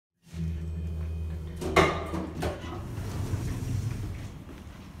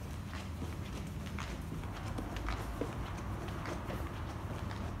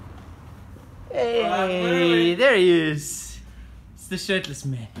Hey, there he is. It's the shirtless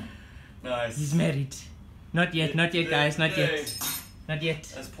man. Nice. He's married. Not yet, not yet, guys, not yet. Not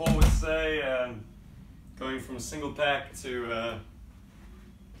yet. As Paul would say, going from single pack to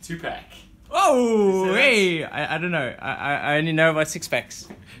 2-pack. Oh, hey! I don't know. I only know about 6-packs.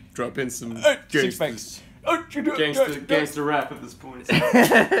 Drop in some 6-packs. Gangster rap at this point.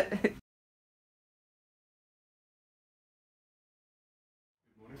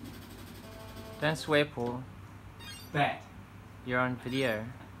 Don't swear, Paul. Bad. You're on video.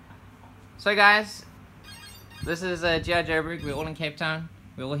 So guys, this is G.I. Joburg. We're all in Cape Town.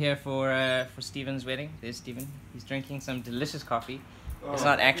 We're all here for Stephen's wedding. There's Stephen. He's drinking some delicious coffee. It's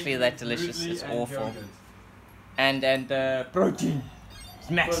not actually that delicious. It's awful. And protein. He's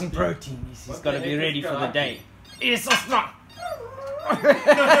maxing protein. He's got to be ready for the day. It's so strong.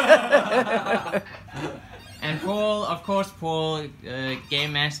 And Paul, of course, Paul,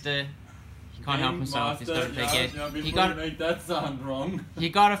 game master. He can't help himself. He's got to play games. He got to make that sound wrong. He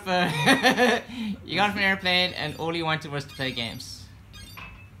got off an airplane, and all he wanted was to play games.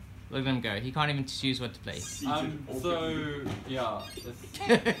 Look at him go. He can't even choose what to play. So yeah.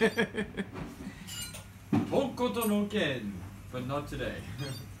 But not today.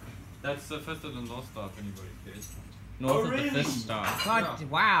 That's the first of the North Star, if anybody cares. North of the Fifth Star. God, yeah.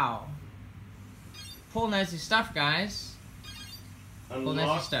 Wow. Paul knows his stuff, guys. Paul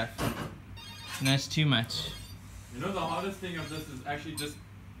knows his stuff. He knows too much. You know the hardest thing of this is actually just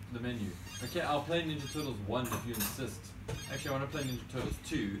the menu. Okay, I'll play Ninja Turtles 1 if you insist. Actually, I want to play Ninja Turtles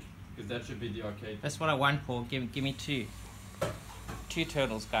 2, because that should be the arcade. That's what I want, Paul. Give me 2. 2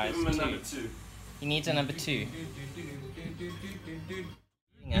 turtles, guys. Give him a number 2. He needs a number 2.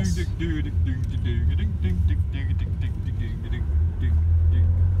 Yes.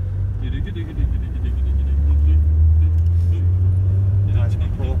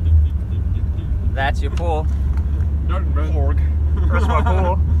 That's your Paul. Pork. That's my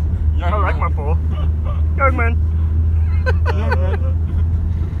Paul. I don't like my Paul. Young man.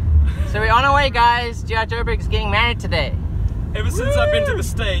 So we're on our way, guys. G.I. Joburg is getting married today. Ever since I've been to the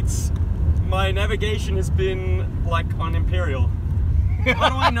States, my navigation has been like on Imperial. How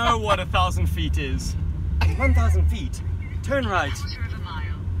do I know what 1,000 feet is? 1,000 feet. Turn right.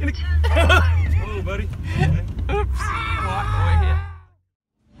 Oh, buddy. Oops. What? We're here.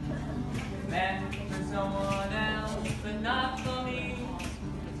 Meant for someone else, but not for me.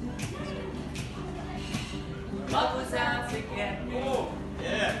 Love was out to get me. Oh,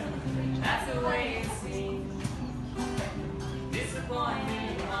 yeah. That's the way it seems.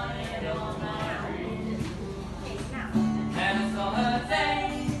 Disappointed, wanted all my dreams. Never saw her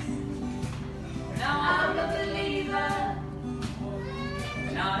face. Now I'm a believer.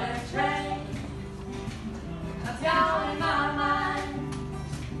 Not a trace. A doubt in my mind.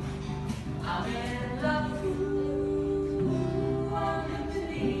 I'm in love. I'm a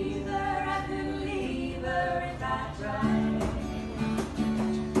believer. I believe her if I try.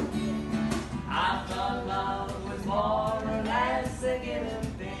 I thought love was more or less a given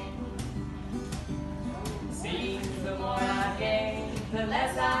thing. Seems the more I gain, the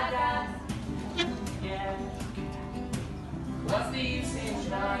less I got. Yeah. What's the use in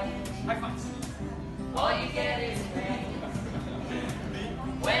trying? All you get is pain.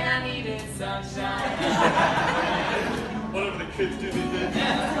 When I needed sunshine. Whatever the kids do these days.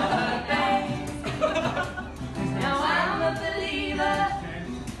 Never saw her face. Now I'm a believer.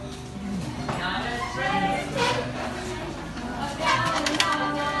 Not a trace. A down in my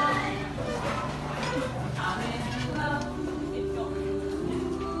mind. I'm in love.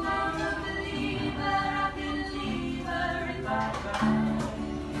 I'm a believer. I believe her if I try.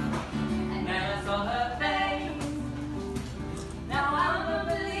 Never saw her face. Now I'm a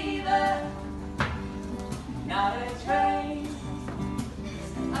believer. Not a trace.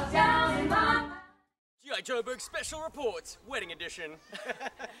 A down in my mind. G.I. Joburg Special Report, Wedding Edition.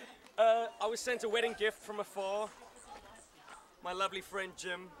 I was sent a wedding gift from afar. My lovely friend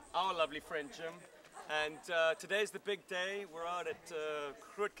Jim, our lovely friend Jim. And today's the big day. We're out at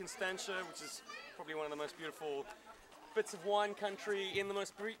Groot Constantia, which is probably one of the most beautiful bits of wine country in the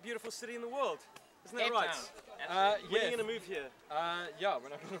most beautiful city in the world. Isn't that right? When are you going to move here? Yeah,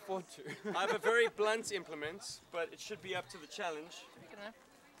 when I can afford to. I have a very blunt implement, but it should be up to the challenge.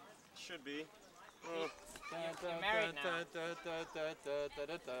 Should be. You're married now. Good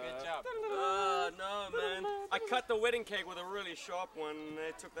job. No, man. I cut the wedding cake with a really sharp one.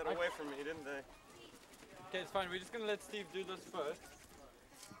 They took that away from me, didn't they? Okay, it's fine. We're just gonna let Steve do this first.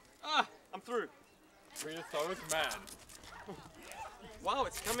 Ah, I'm through. Prehistoric man. Wow,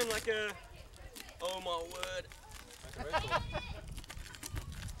 it's coming like a... Oh my word.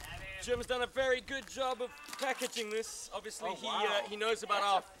 Jim's done a very good job of packaging this. Obviously, Oh, wow. he knows about That's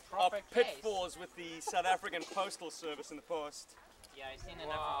a our proper pitfalls with the South African Postal Service in the past. Yeah, I've seen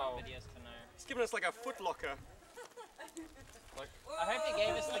enough of our videos to know. He's given us like a foot locker. I hope he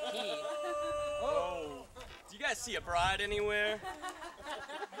gave us the key. Oh. Do you guys see a bride anywhere?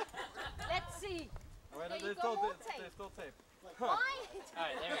 Let's see. Wait, There you there's go, still, more there's tape. still tape. Why?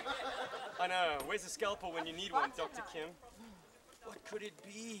 Alright, there we go. I know. Where's the scalpel when you need one, Butter Dr. Kim? What could it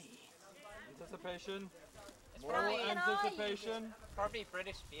be? Anticipation. It's More probably, Can I use anticipation. probably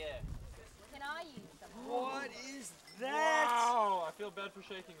British beer. Can I use them? What is that? Wow! I feel bad for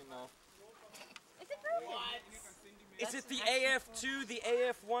shaking it now. Is it broken? Is it the AF2, the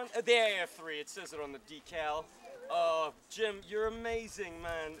AF1, the AF3? It says it on the decal. Oh, Jim, you're amazing,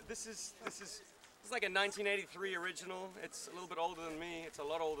 man. This is like a 1983 original. It's a little bit older than me. It's a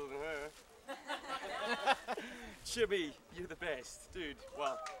lot older than her. Jimmy, you're the best, dude.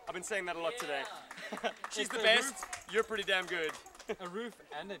 Well, I've been saying that a lot today. She's the best. You're pretty damn good. A roof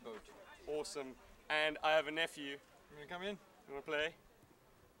and a boat. Awesome. And I have a nephew. You gonna come in? You wanna play?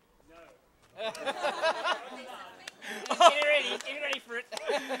 Get ready for it.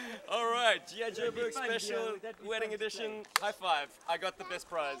 All right, G.I. Joburg special wedding edition. High five. I got the best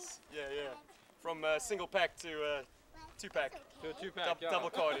prize. Yeah. From single pack to 2-pack. To a 2-pack. Double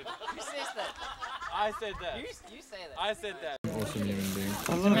carded. Who says that? I said that. You say that. I said that. Awesome human being. He's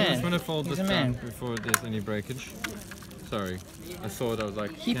a man. I just want to fold He's this a man. down before there's any breakage. Sorry. I thought I was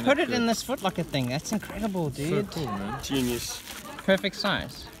like. He can put it fit? in this footlocker thing. That's incredible, dude. So cool, man. Genius. Perfect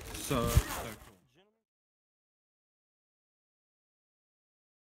size. So